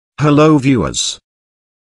Hello viewers.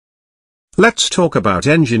 Let's talk about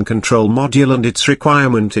engine control module and its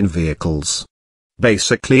requirement in vehicles.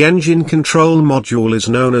 Basically, engine control module is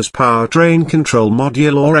known as powertrain control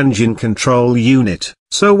module or engine control unit.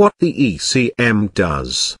 So what the ECM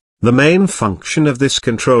does? The main function of this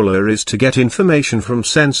controller is to get information from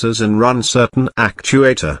sensors and run certain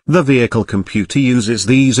actuator. The vehicle computer uses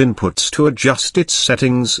these inputs to adjust its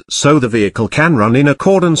settings so the vehicle can run in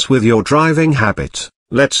accordance with your driving habit.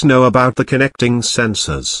 Let's know about the connecting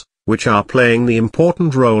sensors, which are playing the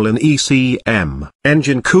important role in ECM.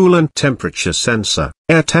 Engine coolant temperature sensor,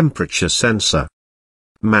 air temperature sensor,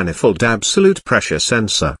 manifold absolute pressure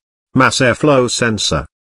sensor, mass airflow sensor,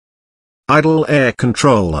 idle air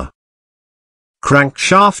controller,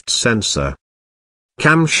 crankshaft sensor,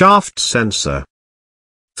 camshaft sensor,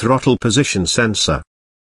 throttle position sensor,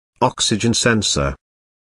 oxygen sensor,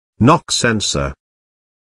 NOx sensor.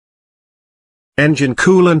 Engine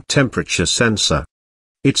coolant temperature sensor.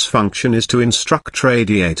 Its function is to instruct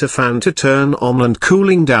radiator fan to turn on and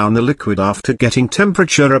cooling down the liquid after getting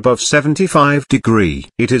temperature above 75 degrees.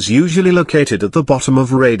 It is usually located at the bottom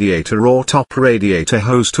of radiator or top radiator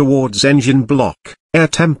hose towards engine block. Air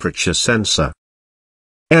temperature sensor.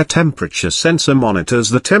 Air temperature sensor monitors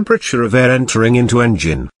the temperature of air entering into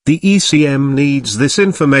engine. The ECM needs this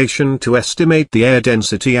information to estimate the air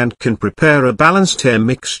density and can prepare a balanced air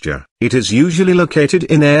mixture. It is usually located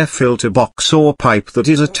in air filter box or pipe that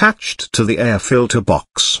is attached to the air filter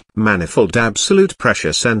box. Manifold absolute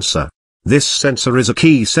pressure sensor. This sensor is a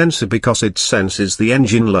key sensor because it senses the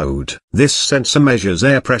engine load. This sensor measures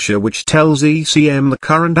air pressure, which tells ECM the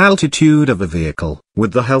current altitude of a vehicle.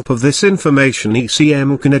 With the help of this information,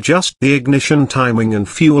 ECM can adjust the ignition timing and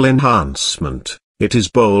fuel enhancement. It is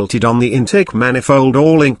bolted on the intake manifold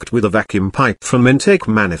or linked with a vacuum pipe from intake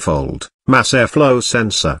manifold. Mass airflow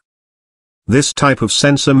sensor. This type of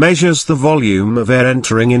sensor measures the volume of air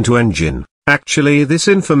entering into engine. Actually, this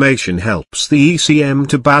information helps the ECM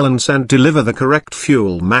to balance and deliver the correct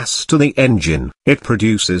fuel mass to the engine. It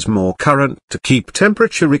produces more current to keep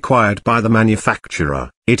temperature required by the manufacturer.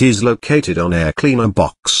 It is located on air cleaner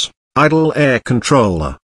box. Idle air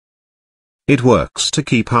controller. It works to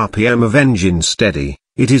keep RPM of engine steady.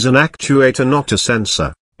 It is an actuator, not a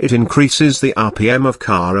sensor. It increases the RPM of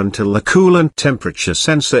car until the coolant temperature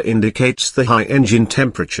sensor indicates the high engine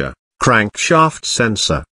temperature. Crankshaft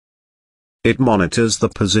sensor. It monitors the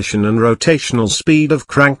position and rotational speed of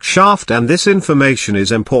crankshaft, and this information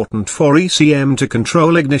is important for ECM to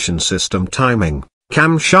control ignition system timing.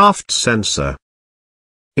 Camshaft sensor.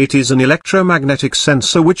 It is an electromagnetic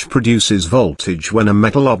sensor which produces voltage when a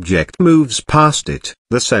metal object moves past it.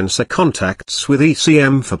 The sensor contacts with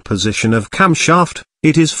ECM for position of camshaft.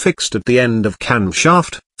 It is fixed at the end of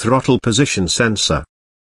camshaft. Throttle position sensor.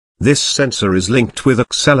 This sensor is linked with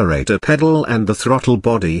accelerator pedal and the throttle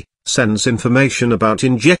body, sends information about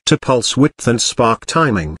injector pulse width and spark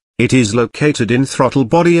timing. It is located in throttle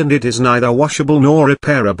body and it is neither washable nor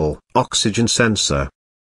repairable. Oxygen sensor.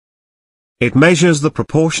 It measures the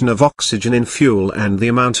proportion of oxygen in fuel and the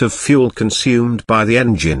amount of fuel consumed by the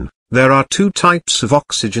engine. There are two types of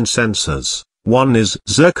oxygen sensors. One is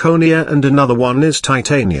zirconia and another one is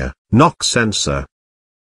titania. NOx sensor.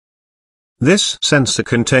 This sensor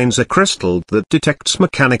contains a crystal that detects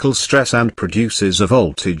mechanical stress and produces a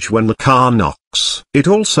voltage when the car knocks. It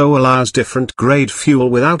also allows different grade fuel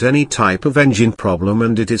without any type of engine problem,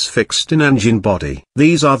 and it is fixed in engine body.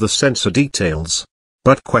 These are the sensor details.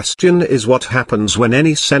 But question is, what happens when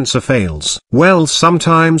any sensor fails? Well,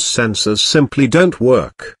 sometimes sensors simply don't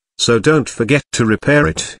work, so don't forget to repair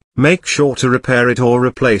it. Make sure to repair it or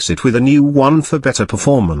replace it with a new one for better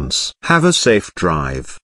performance. Have a safe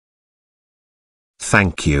drive.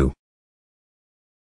 Thank you.